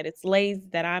think that it's lazy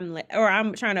that or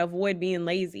I'm trying to avoid being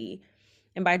lazy.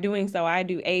 And by doing so, I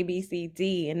do A, B, C,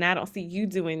 D, and I don't see you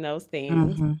doing those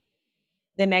things. mhm,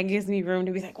 Then that gives me room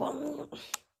to be like, well,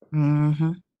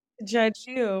 mhm. judge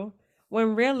you.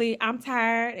 When really I'm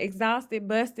tired, exhausted,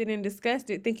 busted, and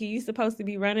disgusted, thinking you're supposed to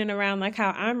be running around like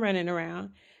how I'm running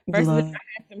around. Versus if Love. I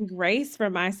had some grace for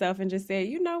myself and just said,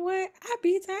 you know what, I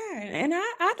be tired and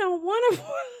I don't want to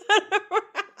run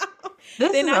around.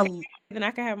 This Then is I a can then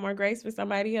I can have more grace for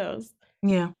somebody else.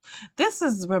 Yeah. This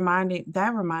is reminding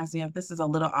that reminds me of this is a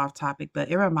little off topic, but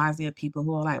it reminds me of people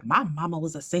who are like, my mama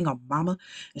was a single mama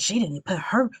and she didn't put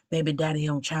her baby daddy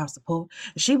on child support.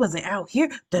 She wasn't out here,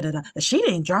 da da da. And she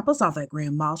didn't drop us off at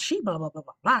grandma. She blah blah blah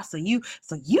blah blah. So you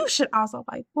should also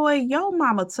like, boy, your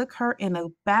mama took her in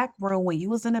the back room when you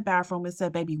was in the bathroom and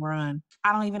said, baby, run.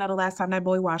 I don't even know the last time that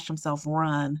boy washed himself.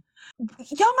 Run. Your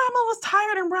mama was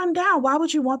tired and run down. Why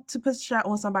would you want to put that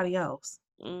on somebody else?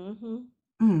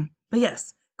 Hmm. But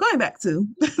yes, going back to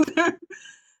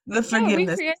the Yeah, we forgiveness.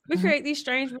 create we Mhm, create these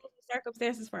strange rules and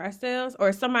circumstances for ourselves,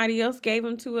 or somebody else gave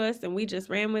them to us, and we just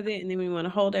ran with it, and then we want to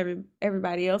hold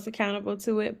everybody else accountable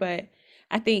to it. But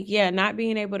I think, yeah, not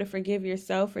being able to forgive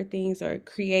yourself for things or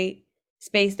create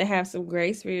space to have some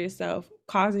grace for yourself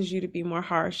causes you to be more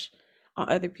harsh on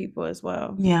other people as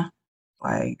well. yeah,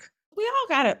 like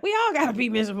We all gotta be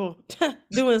miserable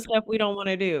doing stuff we don't want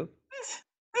to do. this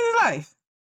is life.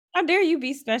 How dare you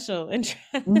be special and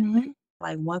try.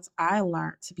 Like once I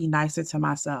learned to be nicer to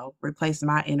myself, replace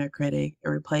my inner critic,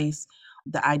 replace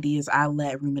the ideas I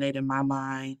let ruminate in my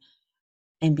mind,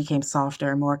 and became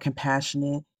softer and more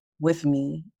compassionate with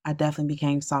me, I definitely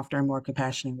became softer and more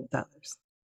compassionate with others.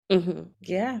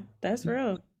 Yeah, that's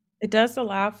real. It does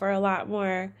allow for a lot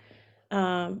more.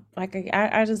 Like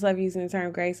I just love using the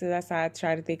term grace. So that's how I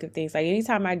try to think of things. Like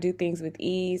anytime I do things with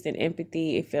ease and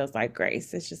empathy, it feels like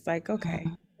grace. It's just like,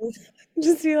 okay. Mhm,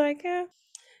 Just be like, yeah.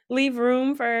 Leave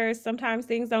room for sometimes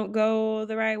things don't go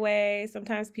the right way.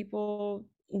 Sometimes people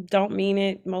don't mean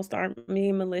it. Most aren't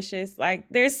mean malicious. Like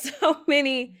there's so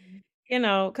many, mhm,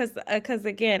 because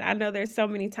again, I know there's so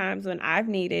many times when I've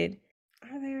needed.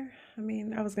 Are there? I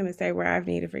mean, I was gonna say where I've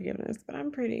needed forgiveness, but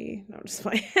I'm pretty. No, I'm just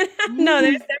playing. No,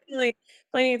 there's mhm, definitely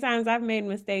plenty of times I've made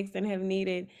mistakes and have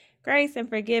needed grace and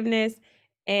forgiveness,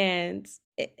 and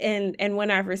and when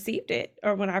I've received it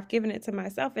or when I've given it to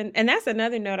myself, and that's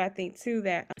another note I think too,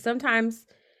 that sometimes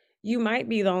you might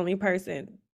be the only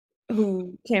person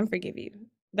who can forgive you.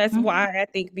 That's mhm, why I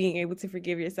think being able to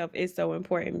forgive yourself is so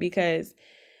important because,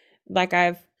 like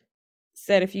I've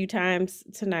said a few times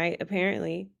tonight,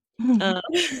 apparently, mhm. um,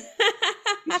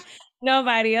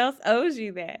 nobody else owes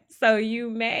you that. So you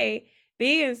may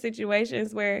be in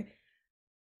situations where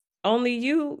only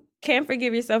you can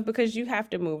forgive yourself because you have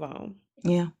to move on.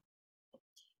 Yeah,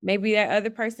 Maybe that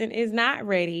other person is not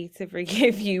ready to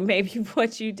forgive you. Maybe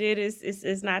what you did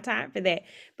is not time for that,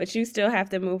 but you still have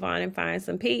to move on and find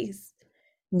some peace.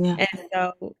 yeah, And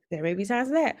so there may be times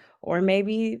of that, or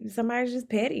maybe somebody's just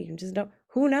petty and just don't.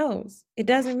 Who knows? It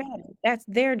doesn't matter. That's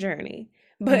their journey.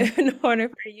 yeah, But in order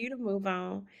for you to move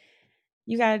on,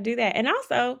 you got to do that. And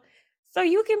also, so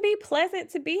you can be pleasant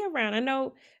to be around. I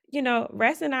know,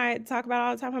 Rest and I talk about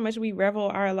all the time how much we revel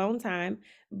our alone time,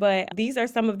 but these are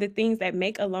some of the things that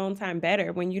make alone time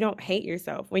better when you don't hate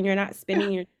yourself, when you're not yeah.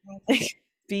 spending your time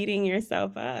beating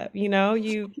yourself up.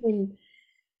 You can,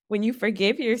 when you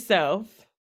forgive yourself,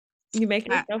 You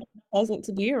make I, yourself pleasant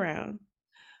to be around.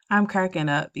 I'm cracking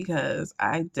up because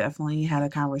I definitely had a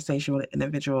conversation with an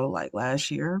individual like last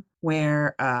year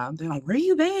where they're like, "Where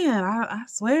you been? I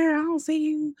swear I don't see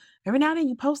you. Every now and then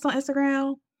you post on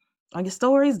Instagram on your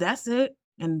stories. That's it.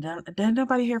 And then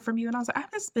nobody hear from you." And I was like,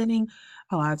 "I've been spending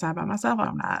a lot of time by myself.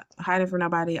 I'm not hiding from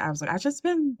nobody." I was like, "I just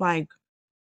been like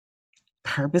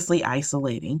purposely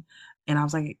isolating." And I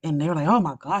was like, and they were like, "Oh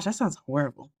my gosh, that sounds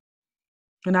horrible."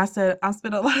 And I said, "I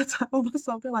spent a lot of time on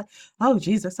myself." They're like, "Oh,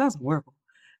 geez, that sounds horrible."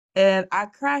 And I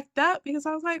cracked up because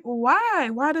I was like, "Why?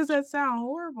 Why does that sound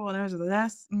horrible?" And I was just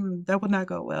like, that would not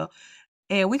go well.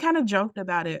 And we kind of joked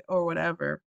about it or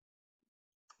whatever.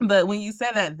 But when you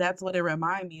said that, that's what it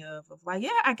reminded me of like, yeah,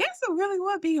 I guess it really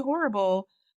would be horrible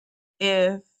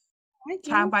if I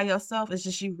time guess. by yourself is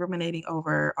just you ruminating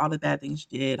over all the bad things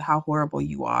you did, how horrible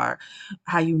you are,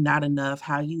 how you not enough,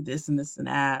 how you this and this and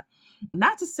that.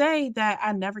 Not to say that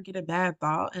I never get a bad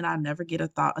thought and I never get a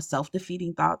thought, a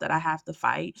self-defeating thought that I have to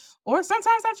fight. Or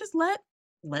sometimes I just let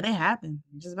it happen.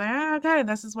 Just like, "Ah, okay,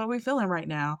 this is what we're feeling right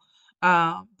now."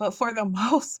 But for the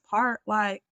most part,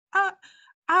 like I,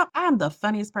 I'm the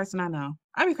funniest person I know.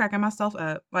 I be cracking myself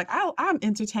up. Like I'm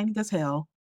entertaining as hell.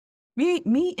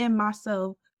 Me and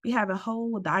myself be having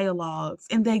whole dialogues,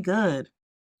 and they good,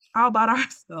 all about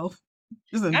ourselves,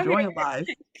 just I mean, enjoying life.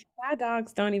 my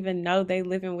dogs don't even know they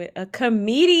living with a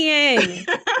comedian.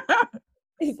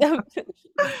 Some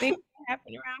things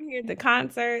happen around here, the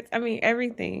concerts. I mean,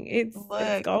 everything. It's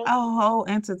Look, gold. a whole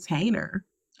entertainer,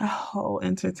 a whole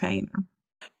entertainer.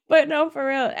 But no, for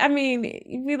real. I mean,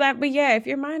 you be like, but yeah, if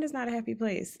your mind is not a happy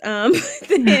place,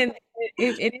 then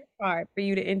it is hard for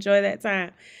you to enjoy that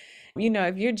time. You know,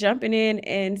 if you're jumping in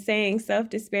and saying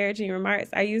self-disparaging remarks,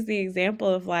 I use the example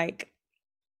of like,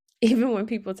 even when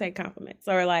people take compliments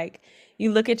or like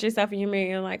you look at yourself in your mirror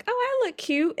and you're like, oh, I look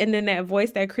cute. And then that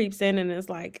voice that creeps in and is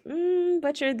like,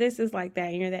 but you're this is like that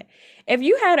and you're that. If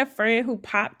you had a friend who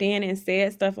popped in and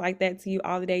said stuff like that to you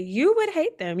all the day, you would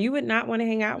hate them. You would not want to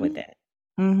hang out with them.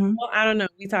 Mm-hmm. Well, I don't know.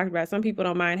 We talked about some people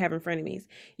don't mind having frenemies.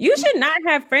 You should not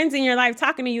have friends in your life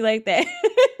talking to you like that.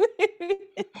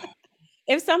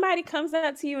 If somebody comes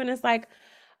up to you and it's like,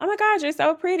 "Oh my God, you're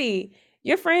so pretty,"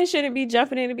 your friend shouldn't be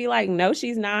jumping in and be like, "No,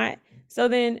 she's not." So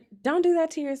then don't do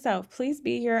that to yourself. Please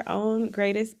be your own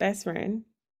greatest best friend.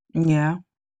 Yeah.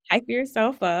 Hype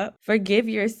yourself up, forgive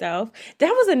yourself.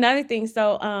 That was another thing.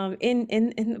 So in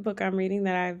the book I'm reading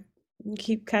that I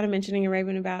keep kind of mentioning and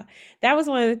raving about, that was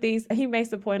one of the things he makes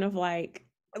the point of like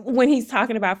when he's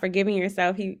talking about forgiving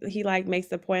yourself, he like makes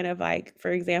the point of like,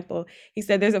 for example, he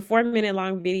said there's a 4 minute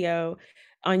long video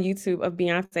on YouTube of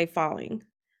Beyonce falling.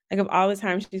 Like of all the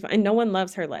times she's and no one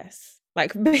loves her less.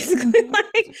 Like basically Mhm.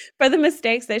 like for the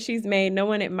mistakes that she's made, no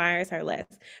one admires her less.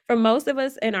 For most of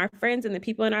us and our friends and the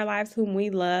people in our lives whom we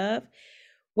love,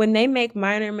 when they make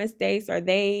minor mistakes or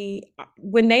they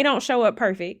when they don't show up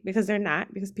perfect because they're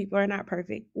not because people are not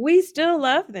perfect, we still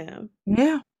love them. Yeah.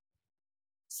 Yeah.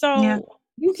 So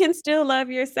you can still love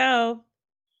yourself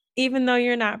even though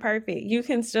you're not perfect. You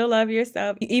can still love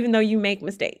yourself even though you make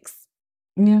mistakes.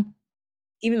 Yeah.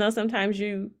 Even though sometimes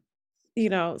you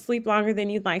sleep longer than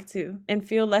you'd like to and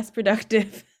feel less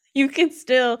productive. You can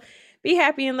still be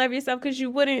happy and love yourself because you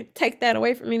wouldn't take that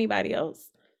away from anybody else.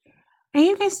 And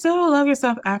you can still love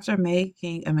yourself after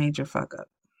making a major fuck up.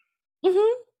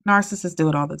 Mhm. Narcissists do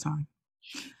it all the time.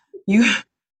 You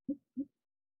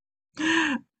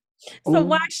So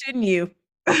why shouldn't you?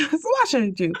 so why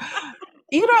shouldn't you?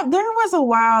 You know, there was a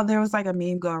while there was like a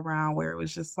meme go around where it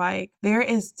was just like there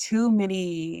is too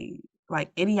many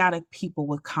like idiotic people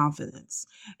with confidence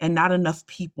and not enough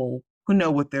people who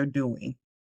know what they're doing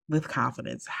with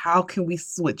confidence. How can we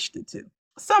switch the two?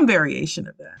 Some variation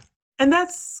of that. And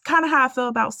that's kind of how I feel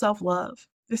about self-love.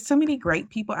 There's so many great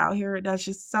people out here that's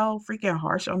just so freaking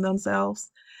harsh on themselves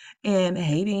and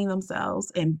hating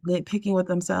themselves and nitpicking with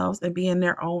themselves and being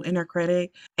their own inner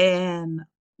critic. And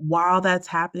while that's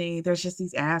happening, there's just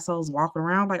these assholes walking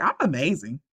around like, I'm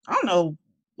amazing. I don't know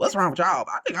what's wrong with y'all,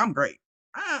 but I think I'm great.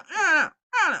 I don't know.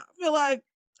 I feel like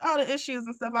all the issues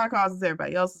and stuff I cause is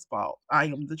everybody else's fault. I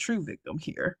am the true victim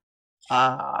here. You're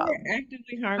Um,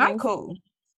 actively I'm harming. cool.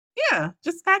 Yeah,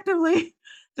 just actively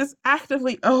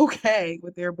okay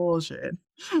with their bullshit.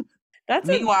 That's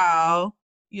a Meanwhile,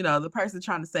 the person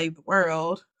trying to save the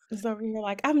world, is over here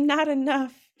like, I'm not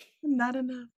enough. not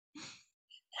enough.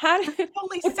 How I do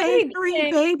only but then saved three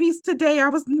again, babies today. I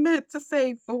was meant to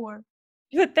save four.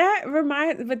 but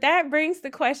that brings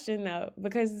the question though,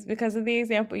 because of the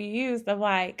example you used of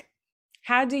like,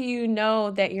 how do you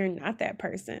know that you're not that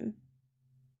person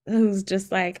who's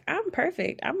just like, I'm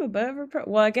perfect. I'm above reproach.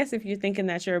 Well, I guess if you're thinking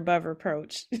that you're above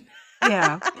reproach.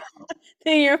 Yeah.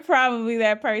 then you're probably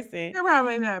that person. You're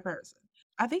probably that person.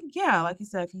 I think, yeah, like you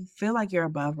said, if you feel like you're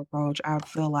above reproach, I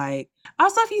feel like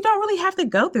also if you don't really have to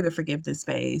go through the forgiveness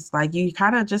phase, like you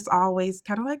kind of just always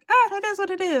kind of like, it is what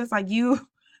it is. Like you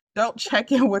don't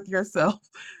check in with yourself.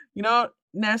 You don't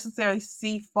necessarily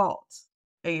see faults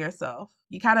in yourself.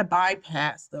 You kind of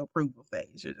bypass the approval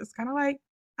phase. You're just kind of like,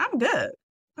 I'm good.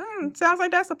 Sounds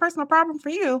like that's a personal problem for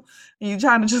you. And you're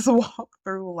trying to just walk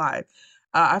through life.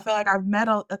 I feel like I've met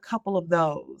a couple of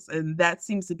those, and that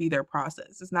seems to be their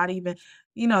process. It's not even,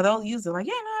 they'll use it like,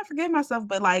 yeah, no, I forgive myself.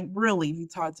 But like, really, if you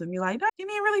talk to me, like, no, you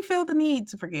didn't really feel the need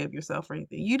to forgive yourself or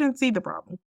anything. You didn't see the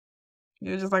problem.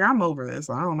 You're just like, I'm over this.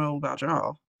 I don't know about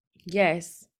y'all.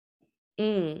 Yes.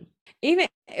 Mm. Even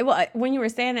well, when you were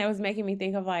saying that, it was making me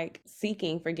think of like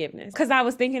seeking forgiveness because I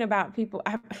was thinking about people.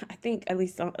 I think at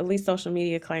least social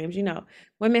media claims,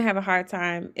 women have a hard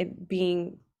time it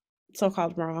being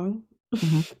so-called wrong.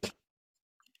 Mhm.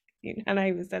 And I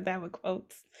even said that with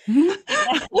quotes.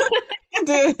 You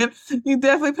did. You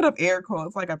definitely put up air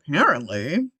quotes, like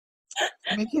apparently.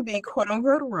 It can be quote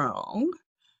unquote wrong,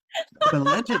 but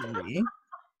allegedly.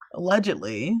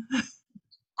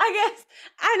 I guess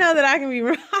I know that I can be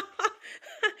wrong.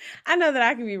 I know that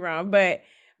I can be wrong, but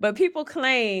people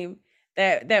claim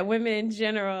that women in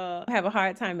general have a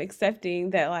hard time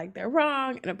accepting that like they're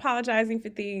wrong and apologizing for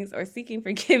things or seeking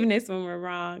forgiveness when we're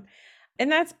wrong.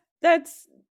 And that's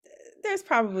there's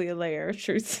probably a layer of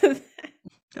truth to that.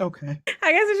 Okay.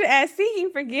 I guess I should add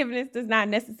seeking forgiveness does not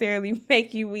necessarily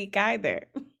make you weak either.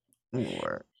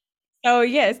 Or So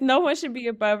yes, no one should be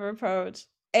above reproach.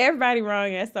 Everybody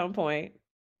wrong at some point.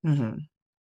 mhm.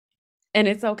 And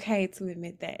it's okay to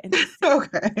admit that and to see.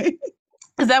 Okay.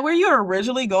 Is that where you were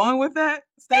originally going with that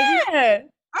statement? Yeah.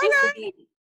 Just Okay. like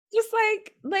just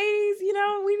like ladies,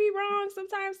 we be wrong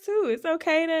sometimes too. It's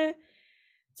okay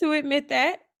to admit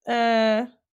that.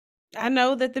 I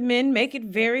know that the men make it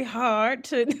very hard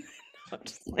to no,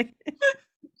 just like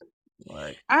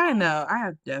Look, I know I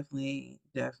have definitely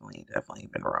been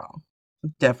wrong.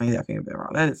 Definitely been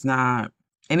wrong. That is not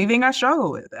anything I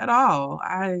struggle with at all.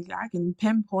 I can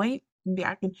pinpoint.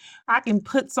 I can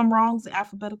put some wrongs in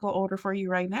alphabetical order for you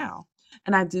right now.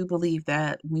 And I do believe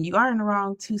that when you are in the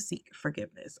wrong, to seek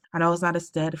forgiveness. I know it's not a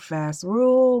steadfast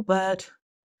rule, but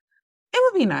it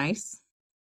would be nice.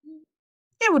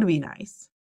 It would be nice.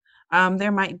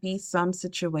 There might be some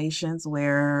situations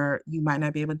where you might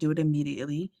not be able to do it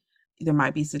immediately. There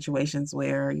might be situations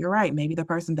where you're right, maybe the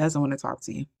person doesn't want to talk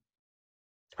to you.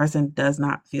 The person does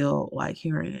not feel like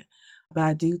hearing it. But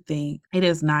I do think it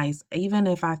is nice, even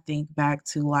if I think back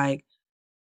to like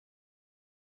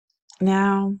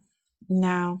now,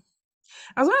 now.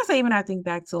 I was gonna say even I think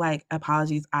back to like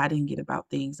apologies I didn't get about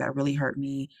things that really hurt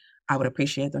me. I would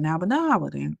appreciate them now, but no, I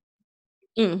wouldn't.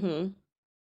 mhm.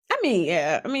 I mean,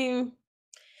 yeah. I mean,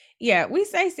 yeah, we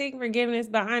say seek forgiveness,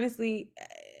 but honestly,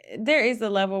 there is a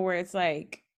level where it's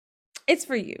like it's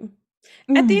for you.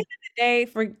 At the end Mm, of the day,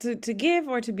 for to give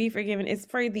or to be forgiven, it's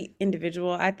for the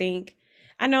individual, I think.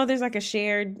 I know there's like a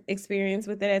shared experience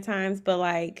with it at times, but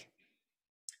like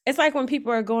it's like when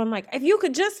people are going like, if you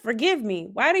could just forgive me,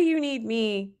 why do you need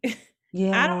me?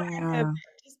 I don't have to yeah.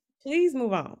 just please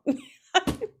move on.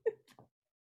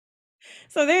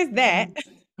 So there's that.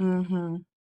 Mm-hmm.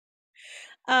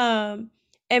 Um,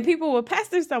 and people will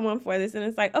pester someone for this, and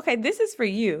it's like, okay, this is for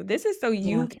you. This is so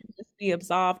Yeah. you can just be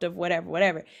absolved of whatever,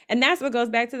 whatever. And that's what goes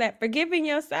back to that forgiving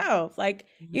yourself. Like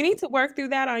you need to work through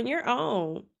that on your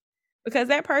own because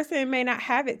that person may not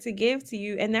have it to give to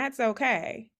you, and that's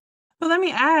okay. But let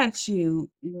me ask you,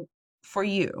 for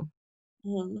you,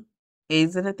 Mhm.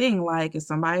 is it a thing like if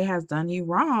somebody has done you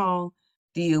wrong,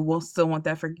 do you will still want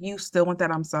that for you still want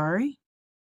that I'm sorry?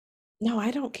 No,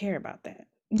 I don't care about that.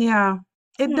 Yeah.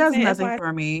 You It know what I'm does saying? That's nothing why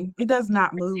for me. It does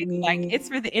not for move you, like, me. it's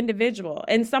for the individual,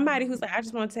 and somebody who's Mhm. like, "I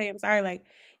just wanna tell you I'm sorry," like,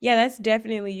 yeah, that's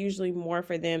definitely usually more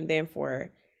for them than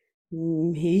for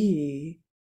me.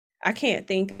 I can't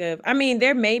think of I mean,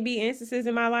 there may be instances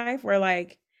in my life where,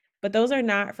 like but those are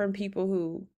not from people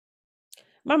who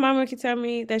my mama could tell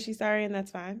me that she's sorry, and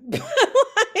that's fine.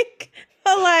 Like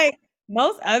but,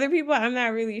 most other people, I'm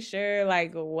not really sure,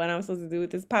 like, what I'm supposed to do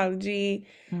with this apology.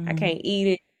 I Mhm. can't eat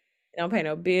it. Don't pay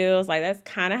no bills. Like, that's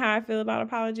kinda how I feel about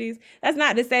apologies. That's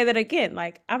not to say that again,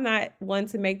 like, I'm not one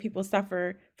to make people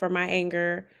suffer for my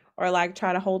anger or, like,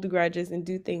 try to hold grudges and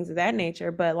do things of that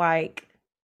nature, but, like,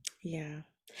 yeah.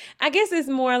 I guess it's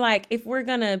more like if we're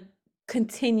gonna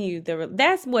continue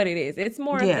that's what it is. It's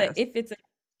more of the Yes. if it's a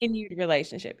continued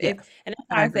relationship. If Yes. and that's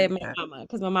I why I agree said with my that. mama,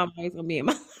 because my mama always gonna be in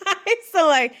my life. So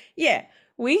like, yeah,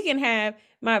 we can have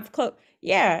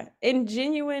in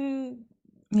genuine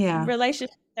Yeah.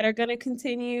 relationships that are gonna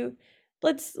continue.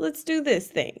 let's do this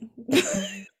thing.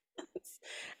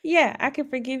 Yeah, I can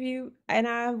forgive you, and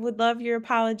I would love your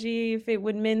apology if it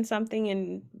would mend something,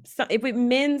 and so if it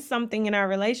mends something in our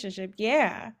relationship.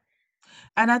 Yeah.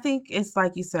 And I think it's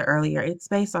like you said earlier, it's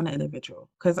based on the individual.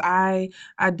 Because I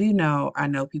do know I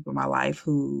know people in my life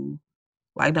who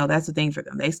like, no, that's the thing for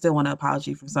them. They still want an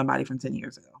apology from somebody from 10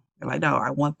 years ago. They're like, no, I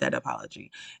want that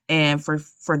apology. And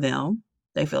for them,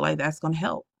 they feel like that's going to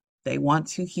help. They want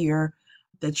to hear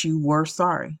that you were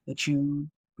sorry, that you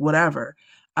whatever.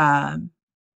 Um,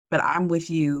 but I'm with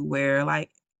you where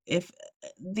like if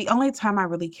the only time I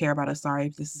really care about a sorry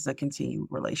if this is a continued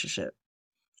relationship,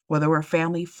 whether we're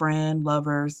family, friend,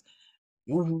 lovers,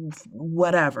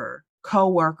 whatever,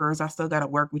 co-workers, I still got to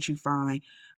work with you fine.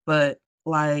 But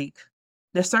like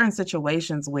there's certain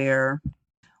situations where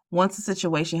once the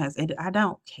situation has ended, I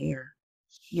don't care.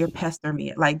 You're pestering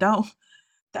me. Like don't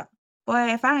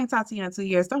boy, if I ain't talked to you in 2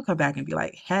 years, don't come back and be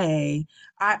like, hey,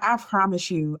 I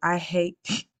promise you, I hate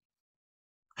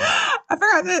I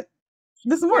forgot that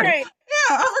this morning. Right.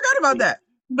 Yeah, I forgot about that.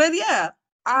 But yeah,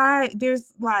 I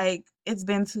there's like it's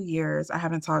been 2 years. I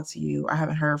haven't talked to you. I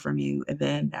haven't heard from you, and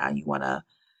then now you wanna,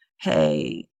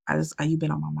 hey, you've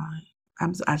been on my mind.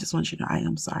 I just want you to know I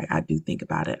am sorry. I do think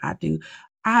about it. I do.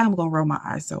 I am gonna roll my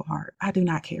eyes so hard. I do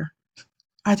not care.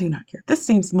 I do not care. This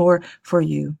seems more for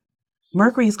you.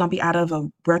 Mercury is gonna be out of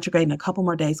a retrograde in a couple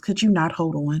more days. Could you not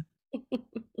hold on?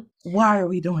 Why are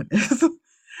we doing this?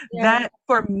 Yeah. That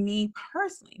for me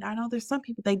personally, I know there's some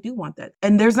people they do want that,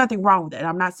 and there's nothing wrong with that.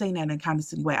 I'm not saying that in a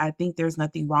condescending way. I think there's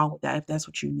nothing wrong with that if that's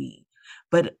what you need.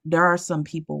 But there are some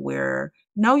people where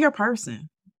know your person,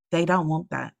 they don't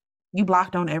want that. You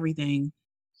blocked on everything.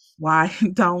 Why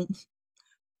don't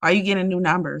are you getting new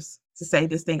numbers to say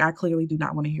this thing? I clearly do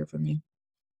not want to hear from you.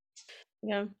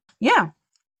 Yeah. Yeah.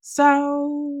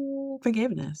 So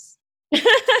forgiveness.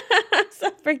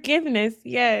 So forgiveness,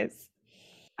 yes.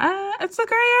 It's a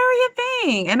gray area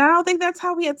thing. And I don't think that's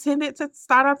how we intended to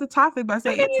start off the topic by I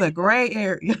saying it's mean, a gray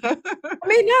area. no,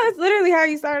 it's literally how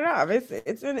you started off.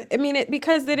 I mean,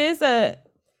 because it is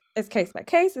it's case by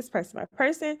case, it's person by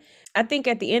person. I think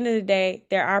at the end of the day,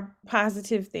 there are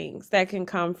positive things that can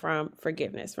come from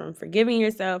forgiveness, from forgiving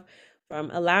yourself, from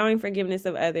allowing forgiveness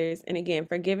of others. And again,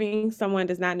 forgiving someone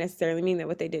does not necessarily mean that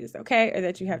what they did is okay or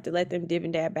that you have to let them dib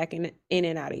and dab back in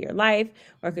and out of your life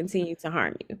or continue to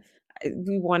harm you.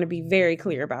 We want to be very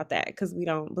clear about that because we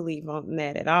don't believe on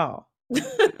that at all.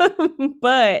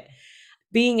 But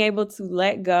being able to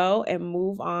let go and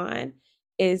move on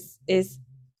is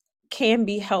can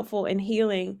be helpful and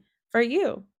healing for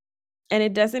you. And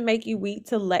it doesn't make you weak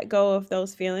to let go of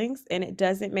those feelings, and it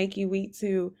doesn't make you weak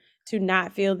to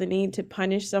not feel the need to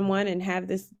punish someone and have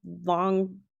this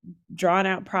long drawn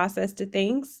out process to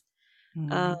things. Um,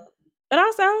 Mhm. but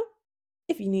also,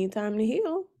 if you need time to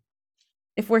heal,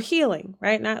 if we're healing,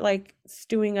 right? Not like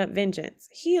stewing up vengeance,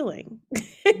 healing.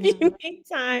 If Yeah. you need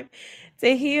time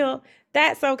to heal,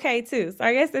 that's okay too. So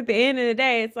I guess at the end of the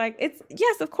day, it's like it's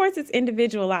yes, of course it's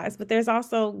individualized, but there's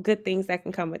also good things that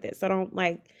can come with it. So don't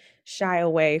like shy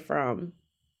away from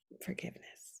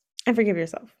forgiveness and forgive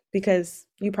yourself because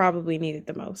you probably need it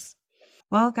the most.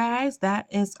 Well, guys, that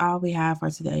is all we have for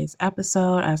today's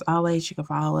episode. As always, you can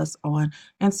follow us on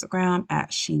Instagram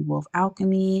at She Wolf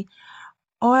Alchemy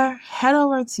or head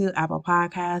over to Apple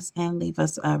Podcasts and leave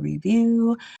us a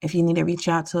review. If you need to reach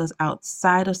out to us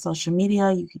outside of social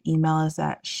media, you can email us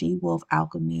at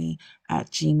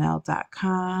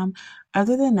shewolfalchemy@gmail.com.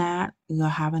 Other than that, we'll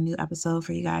have a new episode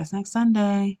for you guys next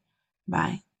Sunday.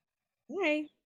 Bye. Bye.